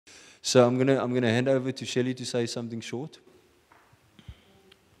So I'm gonna hand over to Shelley to say something short.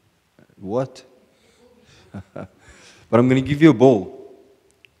 What? But I'm gonna give you a ball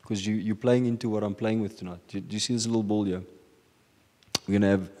because you're playing into what I'm playing with tonight. Do you see this little ball here?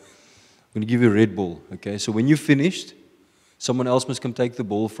 I'm gonna give you a red ball. Okay. So when you're finished, someone else must come take the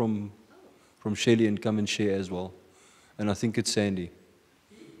ball from Shelley and come and share as well. And I think it's Sandy.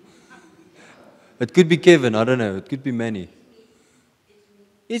 It could be Kevin. I don't know. It could be Manny.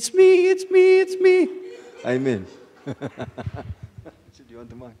 It's me, it's me, it's me. Amen. Do you want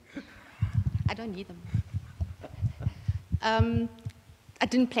the mic? I don't need them. I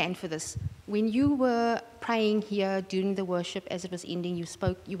didn't plan for this. When you were praying here during the worship as it was ending, you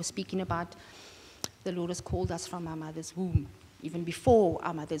were speaking about the Lord has called us from our mother's womb, even before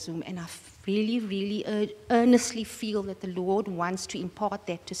our mother's womb. And I really, really earnestly feel that the Lord wants to impart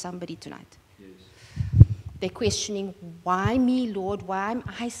that to somebody tonight. They're questioning, why me, Lord? Why am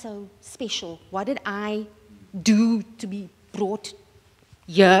I so special? What did I do to be brought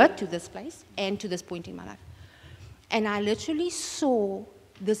here to this place and to this point in my life? And I literally saw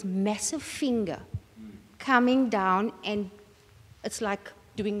this massive finger coming down, and it's like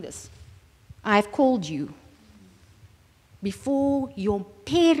doing this. I've called you. Before your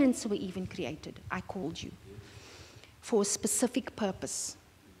parents were even created, I called you for a specific purpose.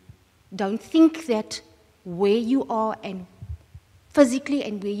 Don't think that where you are and physically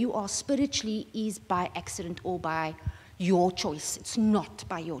and where you are spiritually is by accident or by your choice. It's not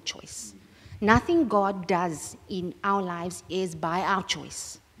by your choice. Nothing God does in our lives is by our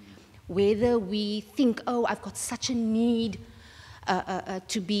choice. Whether we think, oh, I've got such a need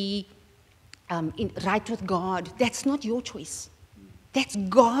to be right with God, that's not your choice. That's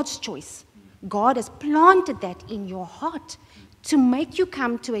God's choice. God has planted that in your heart to make you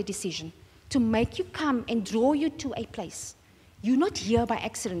come to a decision, to make you come and draw you to a place. You're not here by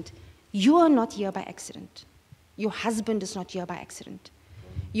accident. You are not here by accident. Your husband is not here by accident.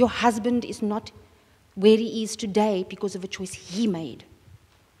 Your husband is not where he is today because of a choice he made.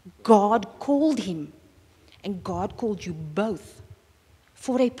 God called him, and God called you both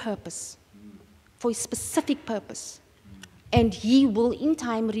for a purpose, for a specific purpose. And he will in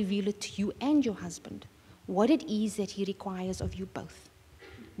time reveal it to you and your husband, what it is that he requires of you both.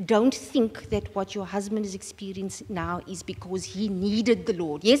 Don't think that what your husband is experiencing now is because he needed the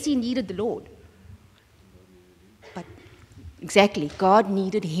Lord. Yes, he needed the Lord. But exactly, God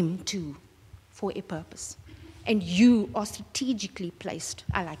needed him too for a purpose. And you are strategically placed.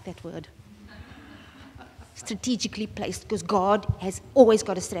 I like that word. Strategically placed, because God has always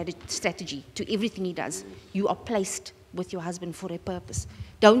got a strategy to everything he does. You are placed with your husband for a purpose.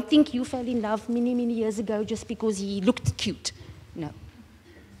 Don't think you fell in love many, many years ago just because he looked cute. No.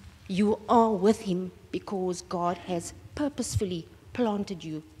 You are with him because God has purposefully planted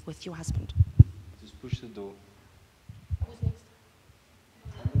you with your husband. Just push the door. Who's next?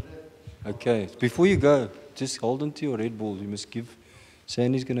 Okay, before you go, just hold on to your red ball. You must give.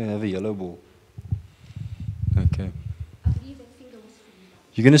 Sandy's going to have a yellow ball. Okay. I believe that finger was for you.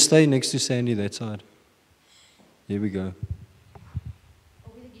 You're going to stay next to Sandy that side. Here we go.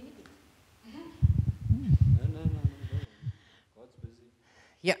 Oh, with a guinea pig. No. God's busy.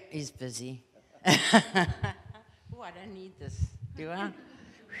 Yeah, he's busy. Oh, I don't need this, do I?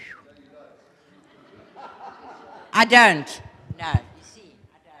 I don't. No, you see,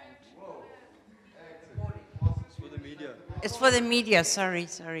 I don't. It's for the media. It's for the media,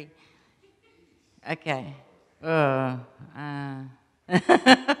 sorry. Okay. Oh,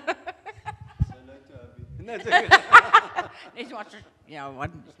 Let's watch it. Yeah,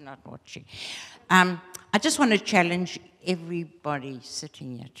 one is not watching. I just want to challenge everybody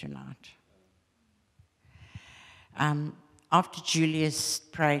sitting here tonight. After Julius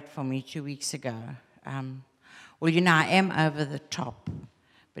prayed for me 2 weeks ago, well, you know, I am over the top,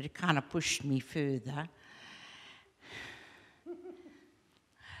 but it kind of pushed me further.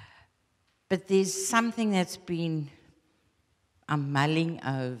 But there's something that's been I'm mulling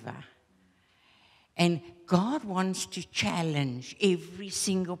over. And God wants to challenge every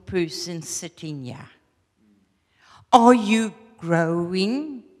single person sitting here. Are you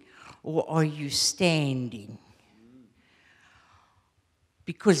growing or are you standing?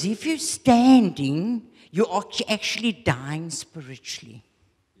 Because if you're standing, you're actually dying spiritually.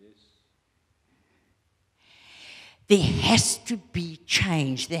 There has to be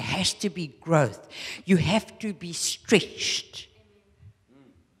change. There has to be growth. You have to be stretched.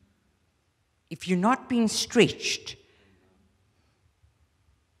 If you're not being stretched,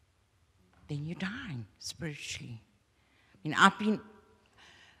 then you're dying spiritually. I mean, I've been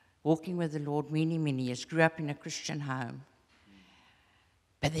walking with the Lord many, many years, grew up in a Christian home.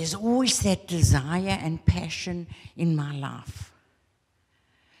 But there's always that desire and passion in my life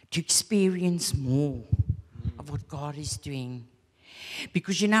to experience more of what God is doing.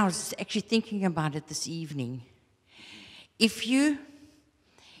 Because, I was actually thinking about it this evening. If you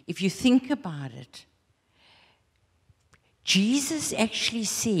think about it, Jesus actually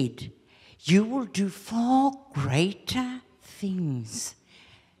said, you will do far greater things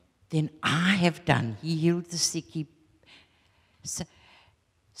than I have done. He healed the sick.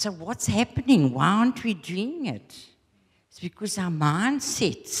 So what's happening? Why aren't we doing it? It's because our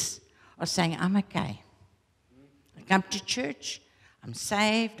mindsets are saying, I'm okay. I come to church, I'm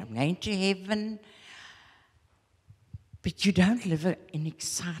saved, I'm going to heaven. But you don't live an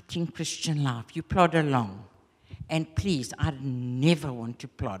exciting Christian life. You plod along. And please, I never want to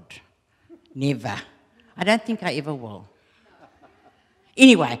plod. Never. I don't think I ever will.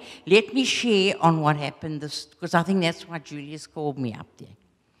 Anyway, let me share on what happened because I think that's why Julius called me up there.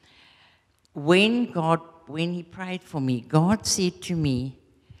 When he prayed for me, God said to me,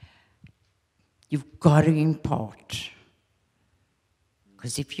 you've got to impart.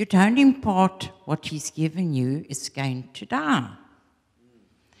 Because if you don't impart what he's given you, it's going to die.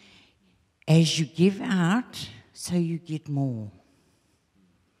 As you give out, so you get more.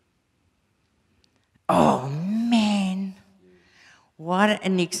 Oh, man. What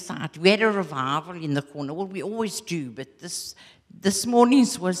an exciting. We had a revival in the corner. Well, we always do, but this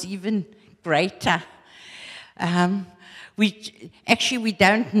morning's was even greater. We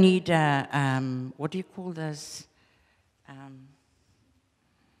don't need what do you call those?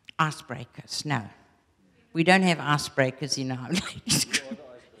 Icebreakers. No. We don't have icebreakers in our ladies group.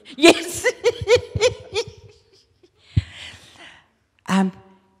 Yes.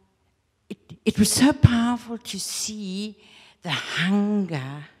 It was so powerful to see the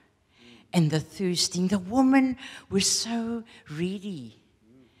hunger and the thirsting. The woman was so ready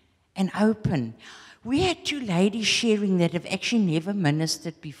and open. We had two ladies sharing that have actually never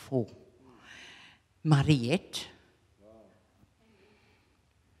ministered before. Mariette.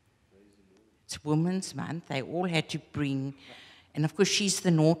 It's Women's Month. They all had to bring, and of course she's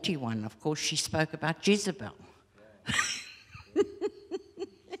the naughty one. Of course she spoke about Jezebel.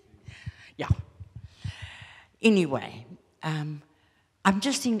 Yeah. Anyway, I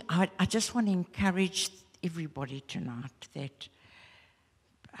just want to encourage everybody tonight that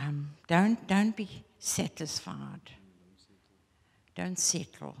don't be satisfied. Don't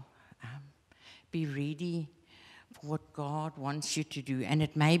settle. Be ready for what God wants you to do, and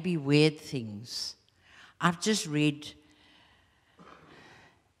it may be weird things. I've just read.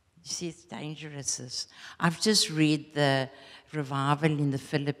 You see, it's dangerous. I've just read the revival in the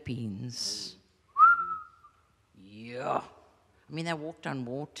Philippines. Yeah. I mean, they walked on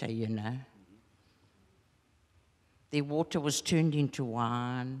water, Their water was turned into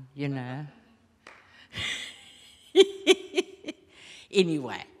wine,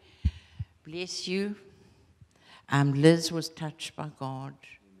 Anyway, bless you. Liz was touched by God.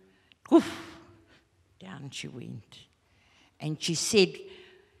 Oof, down she went. And she said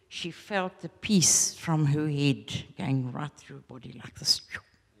she felt the peace from her head going right through her body like this.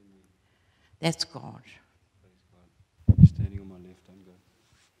 That's God. You're standing on my left, don't go.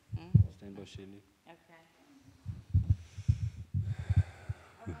 Stand by Shelley. Okay.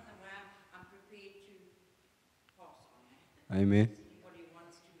 I'm prepared to pass on. Amen. Anybody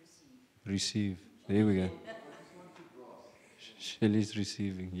wants to receive. Receive. There we go. Shelley's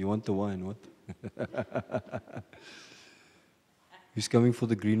receiving. You want the wine, what? Who's coming for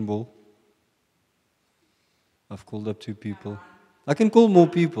the green ball? I've called up 2 people. I can call more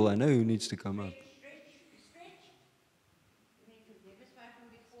people. I know who needs to come up.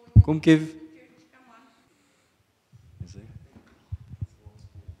 Come, Kev. Is there?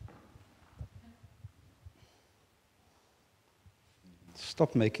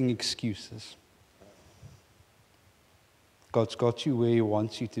 Stop making excuses. God's got you where He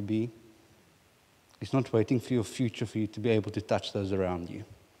wants you to be. He's not waiting for your future for you to be able to touch those around you.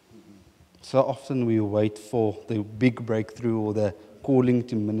 So often we wait for the big breakthrough or the calling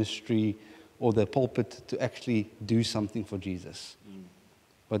to ministry or the pulpit to actually do something for Jesus.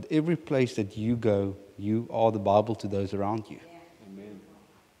 But every place that you go, you are the Bible to those around you. Amen.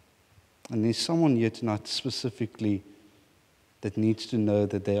 And there's someone here tonight specifically that needs to know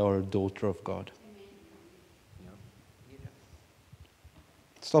that they are a daughter of God.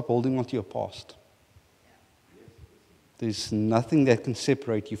 Stop holding on to your past. There's nothing that can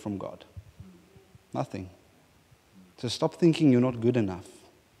separate you from God. Nothing. So stop thinking you're not good enough.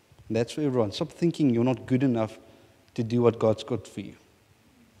 And that's for everyone. Stop thinking you're not good enough to do what God's got for you.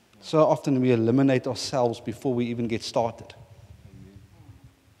 So often we eliminate ourselves before we even get started.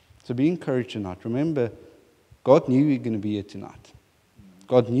 So be encouraged tonight. Remember, God knew you were going to be here tonight.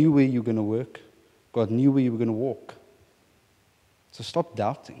 God knew where you were going to work. God knew where you were going to walk. So stop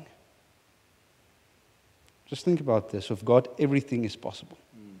doubting. Just think about this. With God, everything is possible.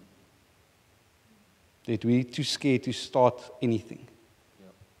 That we're too scared to start anything.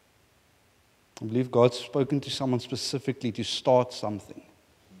 I believe God's spoken to someone specifically to start something.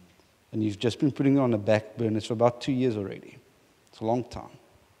 And you've just been putting it on a back burner for about 2 years already. It's a long time.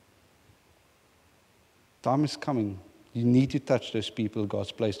 Time is coming. You need to touch those people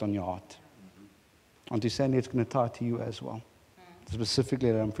God's placed on your heart. Auntie Sandy, it's going to tie to you as well. Specifically,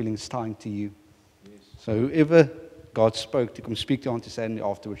 I'm feeling it's tying to you. So whoever God spoke to, come speak to Auntie Sandy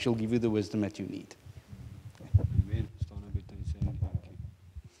afterwards. She'll give you the wisdom that you need. Amen. Staan op met Auntie Sandy. Dankie.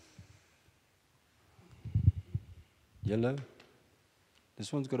 Yellow.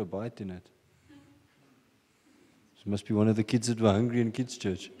 This one's got a bite in it. This must be one of the kids that were hungry in kids'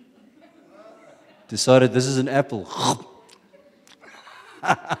 church. Decided this is an apple.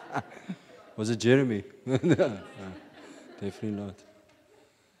 Was it Jeremy? No, definitely not.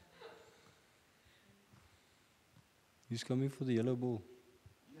 Who's coming for the yellow ball?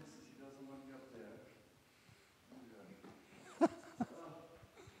 Yes, he doesn't want to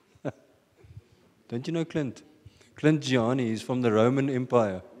get there. Don't you know Clint? Clint Gianni, he's from the Roman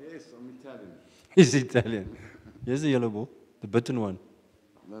Empire. Yes, I'm Italian. He's Italian. Here's the yellow ball, the bitten one.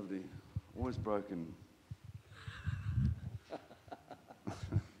 Lovely. Always broken.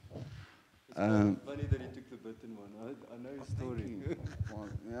 Funny that he took the bitten one. I know his story.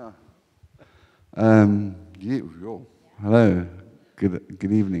 Yeah. Hello.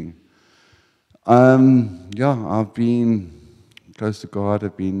 Good evening. I've been close to God.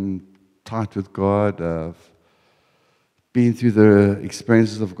 I've been tight with God. I've been through the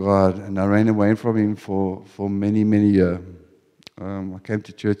experiences of God, and I ran away from Him for many, many years. I came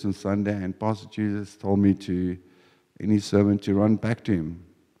to church on Sunday, and Pastor Jesus told me to, in his sermon, to run back to Him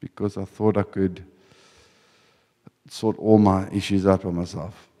because I thought I could sort all my issues out by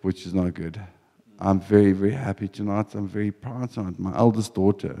myself, which is not good. I'm very, very happy tonight. I'm very proud tonight. My eldest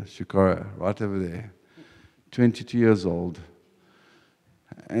daughter, Shukara, right over there, 22 years old,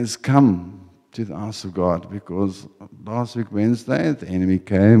 has come to the house of God because last week, Wednesday, the enemy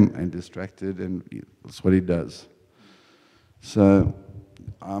came and distracted, and that's what he does. So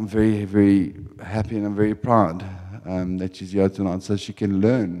I'm very, very happy and I'm very proud that she's here tonight so she can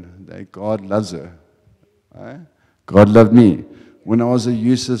learn that God loves her. Right? God loved me. When I was a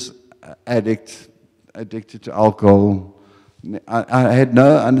useless addict, addicted to alcohol, I had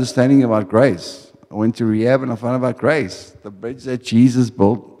no understanding about grace. I went to rehab and I found out about grace, the bridge that Jesus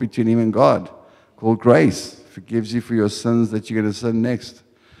built between Him and God, called grace. Forgives you for your sins that you're going to sin next.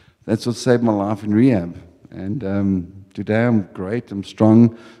 That's what saved my life in rehab. And today I'm great, I'm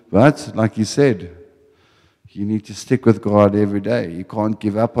strong, but like you said, you need to stick with God every day. You can't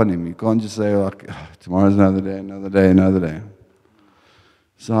give up on Him. You can't just say, like, tomorrow's another day, another day, another day.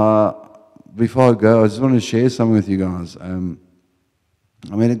 So before I go, I just want to share something with you guys. I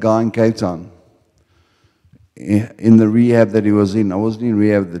met a guy in Cape Town in the rehab that he was in. I wasn't in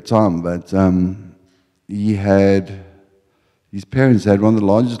rehab at the time, but his parents had one of the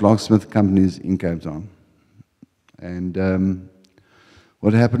largest locksmith companies in Cape Town. And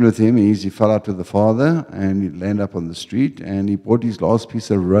what happened with him is he fell out with the father and he landed up on the street, and he bought his last piece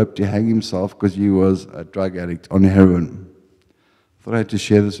of rope to hang himself because he was a drug addict on heroin. I thought I had to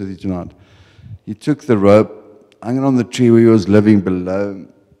share this with you tonight. He took the rope, hung it on the tree where he was living below,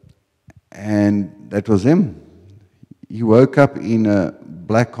 and that was him. He woke up in a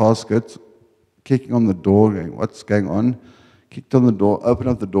black casket, kicking on the door, going, what's going on? Kicked on the door, opened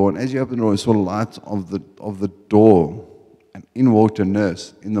up the door, and as he opened the door, he saw the light of the door, and in walked a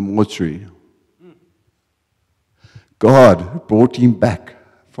nurse in the mortuary. God brought him back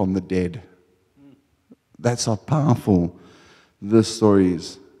from the dead. That's how powerful this story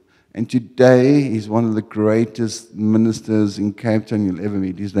is. And today, he's one of the greatest ministers in Cape Town you'll ever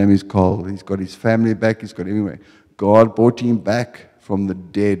meet. His name is Carl. He's got his family back. He's got everywhere. God brought him back from the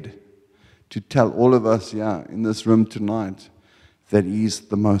dead to tell all of us here in this room tonight that He's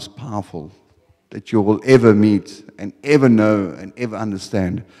the most powerful that you will ever meet and ever know and ever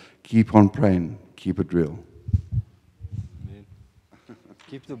understand. Keep on praying. Keep it real. Amen.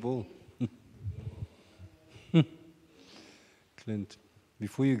 Keep the ball. Clint,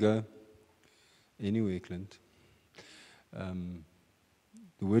 before you go, anyway, Clint, the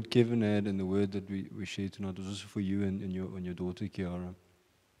word Kevin had and the word that we shared tonight was also for you and your daughter, Kiara,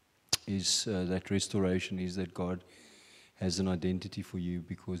 is that restoration, is that God has an identity for you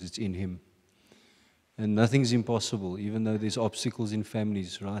because it's in Him. And nothing's impossible, even though there's obstacles in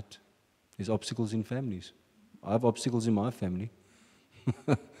families, right? There's obstacles in families. I have obstacles in my family.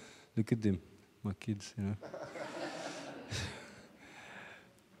 Look at them, my kids, you know.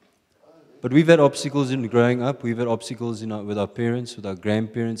 But we've had obstacles in growing up. We've had obstacles with our parents, with our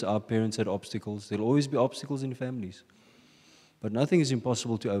grandparents. Our parents had obstacles. There'll always be obstacles in families. But nothing is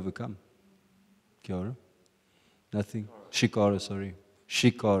impossible to overcome. Kiara? Nothing. Shikara, sorry.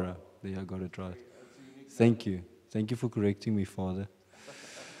 Shikara. There, I got it right. Thank you. Thank you for correcting me, Father.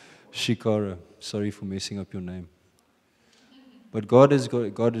 Shikara. Sorry for messing up your name. But God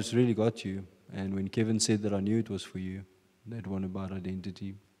has really got you. And when Kevin said that, I knew it was for you. That one about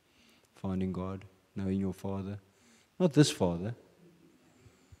identity, finding God, knowing your Father. Not this Father.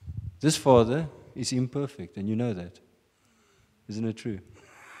 This Father is imperfect, and you know that. Isn't it true?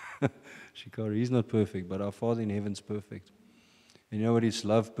 Shikari, he's not perfect, but our Father in heaven's perfect. And you know what? His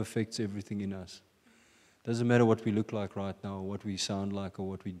love perfects everything in us. Doesn't matter what we look like right now, or what we sound like, or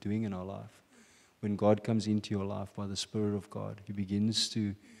what we're doing in our life. When God comes into your life by the Spirit of God, He begins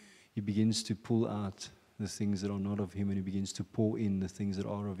to pull out the things that are not of Him, and He begins to pour in the things that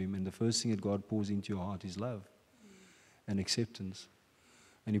are of Him. And the first thing that God pours into your heart is love and acceptance.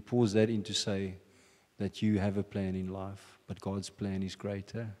 And He pours that in to say that you have a plan in life, but God's plan is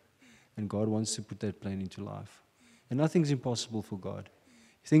greater. And God wants to put that plan into life. And nothing's impossible for God.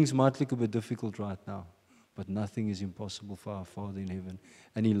 Things might look a bit difficult right now, but nothing is impossible for our Father in heaven.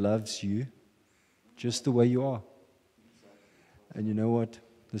 And He loves you just the way you are. And you know what?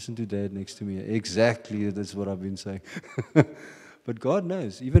 Listen to Dad next to me. Exactly, that's what I've been saying. But God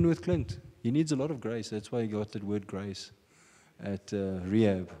knows, even with Clint, he needs a lot of grace. That's why he got that word grace at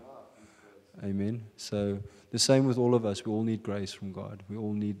rehab. Amen. So the same with all of us. We all need grace from God. We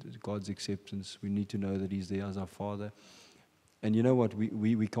all need God's acceptance. We need to know that He's there as our Father. And you know what?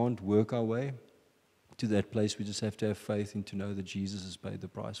 We can't work our way to that place. We just have to have faith in to know that Jesus has paid the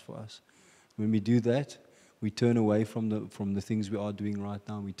price for us. When we do that, we turn away from the things we are doing right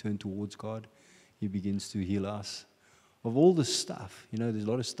now. We turn towards God. He begins to heal us of all the stuff. You know, there's a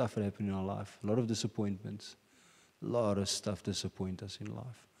lot of stuff that happens in our life. A lot of disappointments. A lot of stuff disappoints us in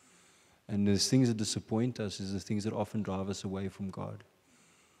life. And the things that disappoint us is the things that often drive us away from God.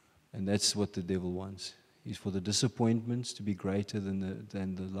 And that's what the devil wants. Is for the disappointments to be greater than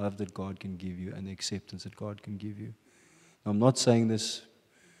the love that God can give you and the acceptance that God can give you. Now, I'm not saying this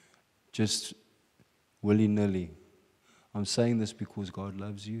just willy-nilly. I'm saying this because God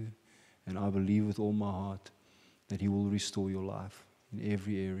loves you, and I believe with all my heart that He will restore your life in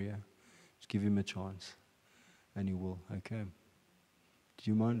every area. Just give Him a chance, and He will. Okay. Do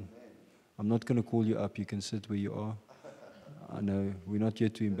you mind? I'm not going to call you up. You can sit where you are. I know. We're not here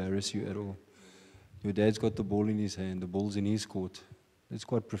to embarrass you at all. Your dad's got the ball in his hand. The ball's in his court. It's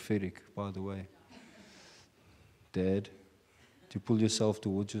quite prophetic, by the way. Dad, to pull yourself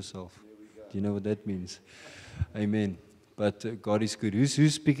towards yourself. Do you know what that means? Amen. But God is good.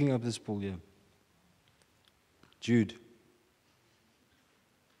 Who's picking up this ball here? Jude.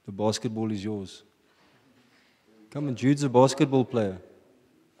 The basketball is yours. Come on, Jude's a basketball player.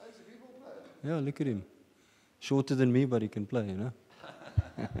 Yeah, look at him. Shorter than me, but he can play, you know.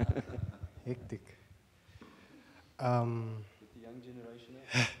 Hectic. The young generation.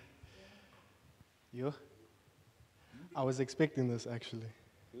 You? I was expecting this actually.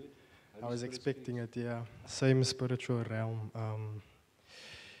 Good. I was expecting it, yeah. Same spiritual realm.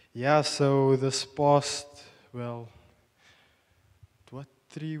 Yeah, so this past,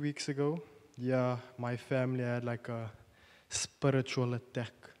 3 weeks ago? Yeah, my family had like a spiritual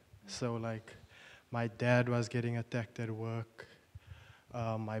attack. So like, my dad was getting attacked at work,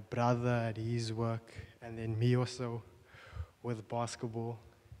 my brother at his work, and then me also with basketball.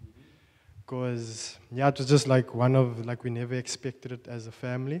 Because, yeah, it was just like we never expected it as a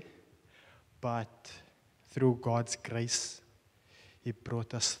family. But through God's grace, He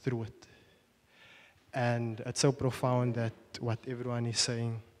brought us through it. And it's so profound that what everyone is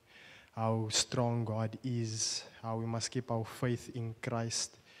saying, how strong God is, how we must keep our faith in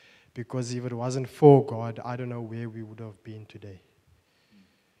Christ. Because if it wasn't for God, I don't know where we would have been today.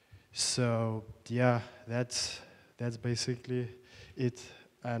 So, yeah, that's basically it.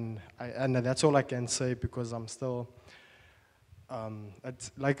 And that's all I can say because I'm still...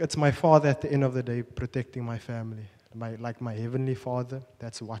 it's my Father at the end of the day protecting my family, my Heavenly Father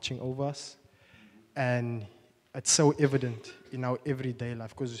that's watching over us, and it's so evident in our everyday life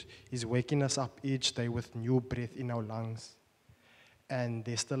because He's waking us up each day with new breath in our lungs, and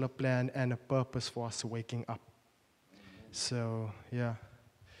there's still a plan and a purpose for us waking up. So yeah,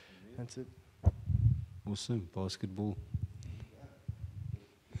 that's it. Awesome, basketball.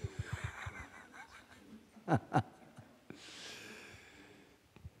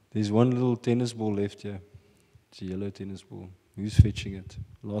 There's one little tennis ball left here. It's a yellow tennis ball. Who's fetching it?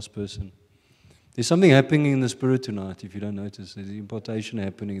 Last person. There's something happening in the spirit tonight, if you don't notice. There's impartation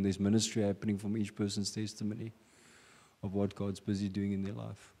happening. There's ministry happening from each person's testimony of what God's busy doing in their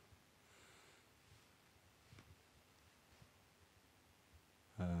life.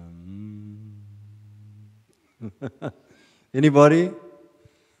 Anybody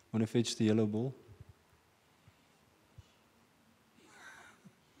want to fetch the yellow ball?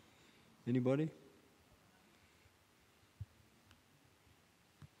 Anybody?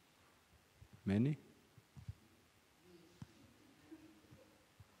 Many?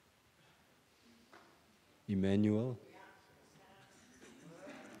 Emmanuel?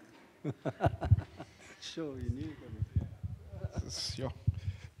 Sure, you knew it. Yeah,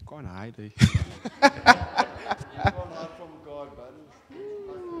 can't hide. Eh?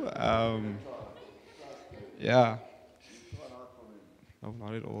 Yeah. No,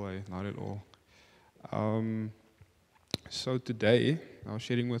 not at all. Not at all. So today, I was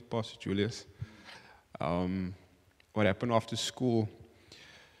sharing with Pastor Julius what happened after school.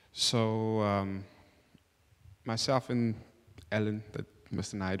 So myself and Alan,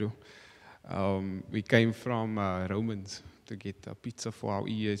 Mr. Naidu, we came from Romans to get a pizza for our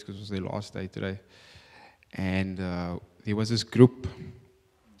EAs because it was their last day today. And there was this group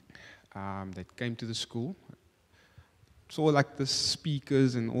that came to the school. Saw like the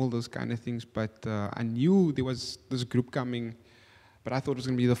speakers and all those kind of things, but I knew there was this group coming, but I thought it was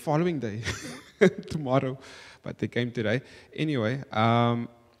going to be the following day, tomorrow, but they came today. Anyway,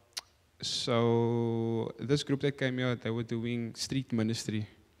 so this group that came here, they were doing street ministry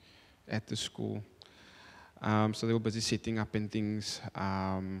at the school. So they were busy setting up and things.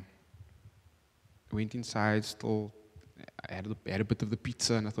 Went inside, still I had a bit of the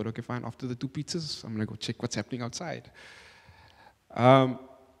pizza, and I thought, okay, fine, after the 2 pizzas, I'm going to go check what's happening outside.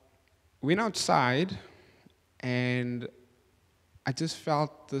 Went outside, and I just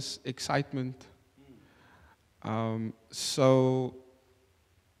felt this excitement. So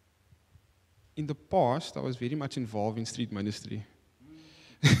in the past, I was very much involved in street ministry.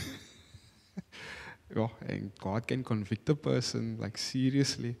 Yeah, and God can convict a person, like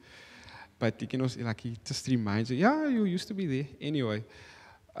seriously. But he can also, like, he just reminds you, yeah, you used to be there. Anyway.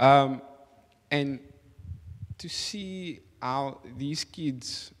 And to see how these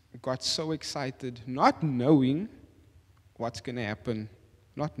kids got so excited, not knowing what's going to happen,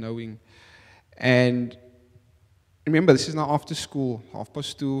 not knowing. And remember, this is now after school,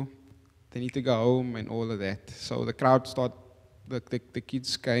 2:30, they need to go home and all of that. So the crowd started, the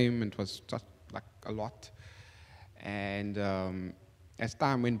kids came, and it was just like a lot. And as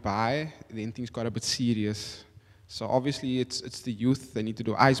time went by, then things got a bit serious. So obviously it's the youth, they need to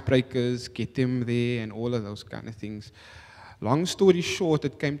do icebreakers, get them there, and all of those kind of things. Long story short,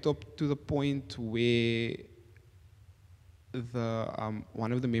 it came to the point where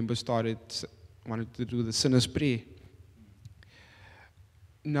one of the members wanted to do the sinner's prayer.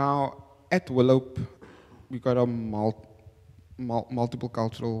 Now, at Willow, we got a multiple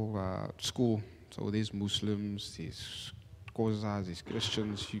cultural school. So there's Muslims, there's Xhosas, there's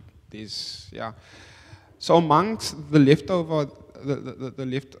Christians, So amongst the leftover, the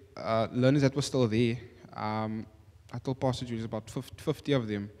left learners that were still there, I told Pastor Julius about 50 of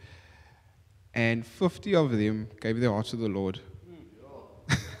them, and 50 of them gave their hearts to the Lord.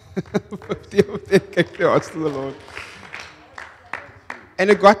 50 of them gave their hearts to the Lord. And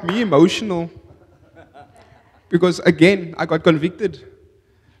it got me emotional, because again, I got convicted,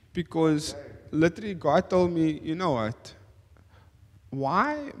 because literally God told me, you know what?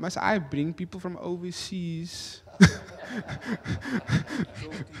 Why must I bring people from overseas?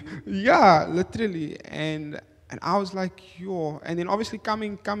 Yeah, literally. And I was like, yo. And then obviously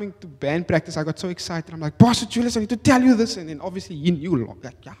coming to band practice, I got so excited. I'm like, Pastor Julius, I need to tell you this. And then obviously he knew,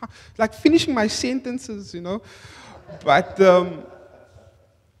 like, yeah, like finishing my sentences, you know. But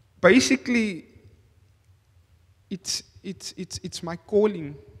basically, it's my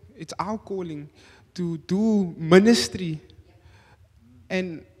calling. It's our calling to do ministry.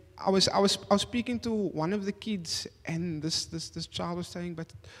 And I was speaking to one of the kids, and this child was saying,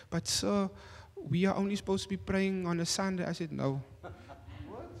 but sir, we are only supposed to be praying on a Sunday. I said, no. What?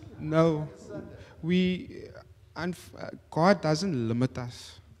 No. God doesn't limit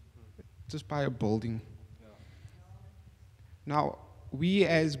us just by a building. Yeah. Now, we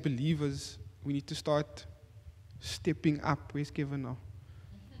as believers, we need to start stepping up. Where's Kevin now?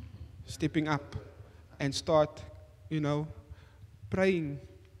 Stepping up and start, praying,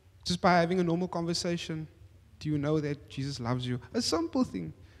 just by having a normal conversation. Do you know that Jesus loves you? A simple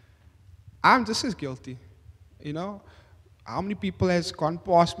thing. I'm just as guilty. You know, how many people has gone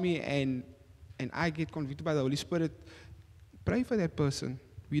past me and I get convicted by the Holy Spirit? Pray for that person.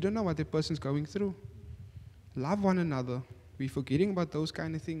 We don't know what that person's going through. Love one another. We're forgetting about those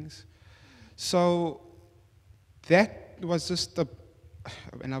kind of things. So that was just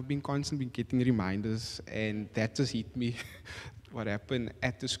and I've been constantly getting reminders, and that just hit me. What happened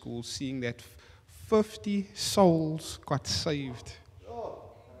at the school, seeing that 50 souls got saved.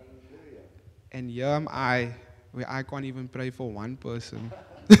 And here am I, where I can't even pray for one person.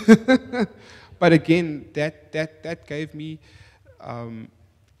 But again, that gave me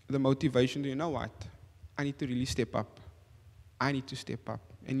the motivation to, you know what, I need to really step up. I need to step up.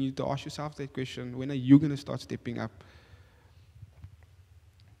 And you need to ask yourself that question, when are you going to start stepping up?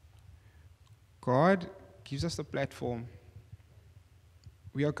 God gives us the platform.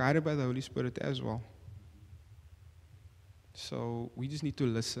 We are guided by the Holy Spirit as well. So we just need to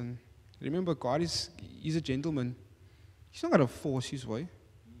listen. Remember, God He's a gentleman. He's not going to force His way.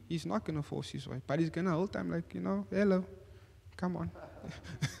 He's not going to force His way. But He's going to hold time like, hello, come on.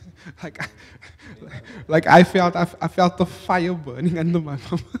 I felt the fire burning under my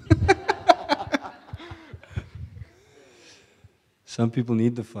mouth. Some people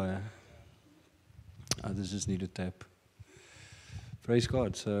need the fire. Others just need a tap. Praise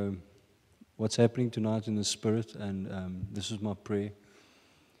God. So what's happening tonight in the Spirit, and this is my prayer,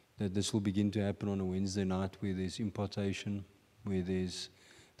 that this will begin to happen on a Wednesday night where there's impartation, where there's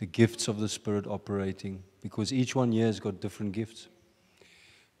the gifts of the Spirit operating, because each one here has got different gifts.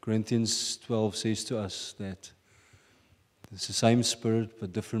 Corinthians 12 says to us that it's the same Spirit,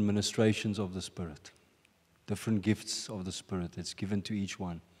 but different ministrations of the Spirit, different gifts of the Spirit that's given to each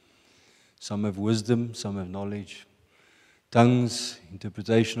one. Some have wisdom, some have knowledge. Tongues,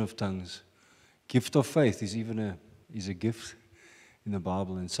 interpretation of tongues. Gift of faith is even a gift in the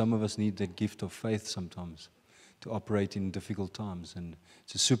Bible, and some of us need that gift of faith sometimes to operate in difficult times, and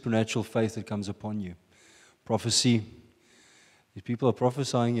it's a supernatural faith that comes upon you. Prophecy. These people are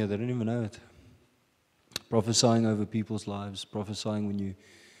prophesying here, they don't even know it. Prophesying over people's lives, prophesying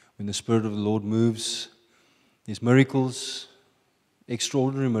when the Spirit of the Lord moves. There's miracles,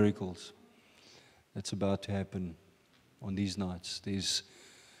 extraordinary miracles that's about to happen on these nights. There's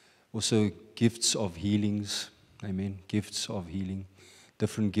also gifts of healings. Amen. Gifts of healing.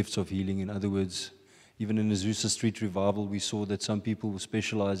 Different gifts of healing. In other words, even in the Azusa Street revival, we saw that some people were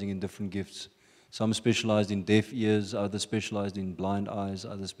specializing in different gifts. Some specialized in deaf ears, others specialized in blind eyes,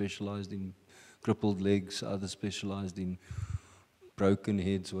 others specialized in crippled legs, others specialized in broken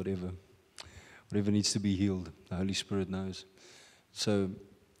heads, whatever. Whatever needs to be healed, the Holy Spirit knows. So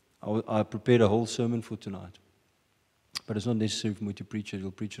I prepared a whole sermon for tonight. But it's not necessary for me to preach it.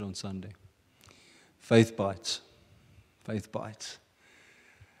 We'll preach it on Sunday. Faith bites. Faith bites.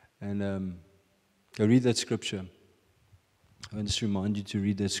 And go read that scripture. I want to just remind you to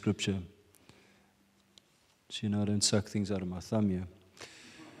read that scripture, so I don't suck things out of my thumb here.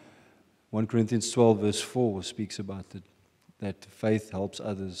 1 Corinthians 12 verse 4 speaks about it, that faith helps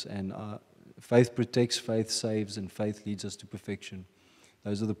others, and faith protects, faith saves, and faith leads us to perfection.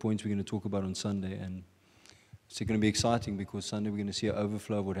 Those are the points we're going to talk about on Sunday, and it's going to be exciting because Sunday we're going to see an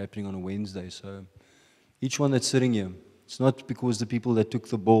overflow of what's happening on a Wednesday. So each one that's sitting here, it's not because the people that took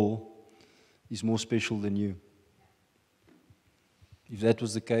the ball is more special than you. If that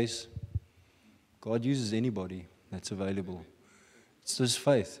was the case, God uses anybody that's available. It's just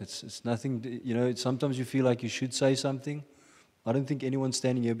faith. It's nothing, sometimes you feel like you should say something. I don't think anyone's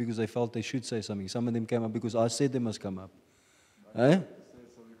standing here because they felt they should say something. Some of them came up because I said they must come up. Eh?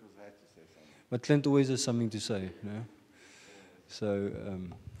 But Clint always has something to say, So,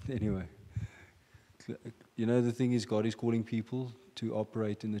 anyway. The thing is, God is calling people to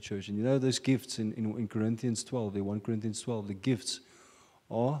operate in the church. And those gifts in Corinthians 12, 1 Corinthians 12, the gifts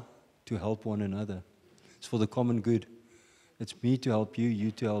are to help one another. It's for the common good. It's me to help you,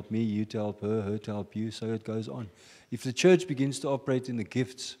 you to help me, you to help her, her to help you, so it goes on. If the church begins to operate in the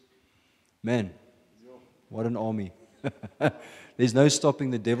gifts, man, what an army. There's no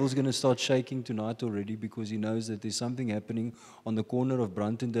stopping. The devil's going to start shaking tonight already because he knows that there's something happening on the corner of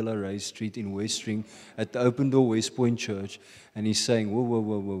Brunton de la Rey Street in Westring at the Open Door West Point Church, and he's saying,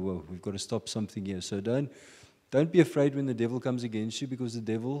 whoa, we've got to stop something here. So don't be afraid when the devil comes against you, because the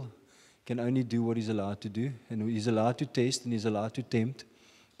devil can only do what he's allowed to do, and he's allowed to test and he's allowed to tempt,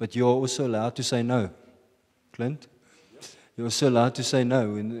 but you're also allowed to say no. Clint? You're also allowed to say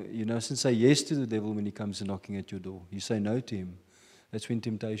no. And you mustn't say yes to the devil when he comes knocking at your door. You say no to him. That's when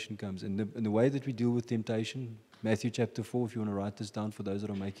temptation comes. And the way that we deal with temptation, Matthew chapter 4, if you want to write this down for those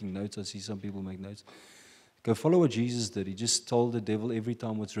that are making notes, I see some people make notes. Go follow what Jesus did. He just told the devil every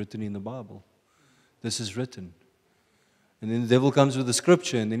time what's written in the Bible. This is written. And then the devil comes with the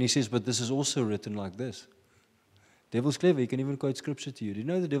scripture, and then he says, but this is also written like this. Devil's clever. He can even quote scripture to you. Do you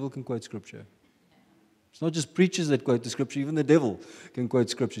know the devil can quote scripture? It's not just preachers that quote the scripture. Even the devil can quote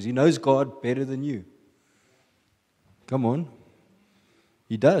scriptures. He knows God better than you. Come on.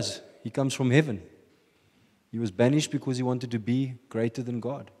 He does. He comes from heaven. He was banished because he wanted to be greater than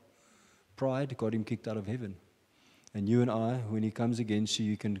God. Pride got him kicked out of heaven. And you and I, when he comes against you,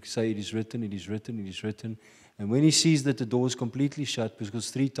 you can say, it is written, it is written, it is written. And when he sees that the door is completely shut,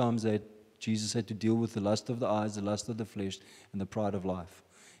 because 3 times that Jesus had to deal with the lust of the eyes, the lust of the flesh, and the pride of life.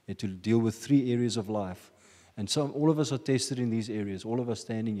 He had to deal with 3 areas of life. And so all of us are tested in these areas, all of us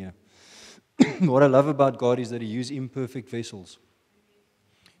standing here. What I love about God is that He uses imperfect vessels.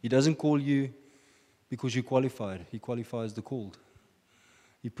 He doesn't call you because you're qualified. He qualifies the called.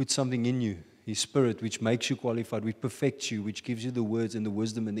 He puts something in you, His Spirit, which makes you qualified, which perfects you, which gives you the words and the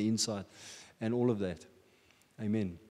wisdom and the insight and all of that. Amen.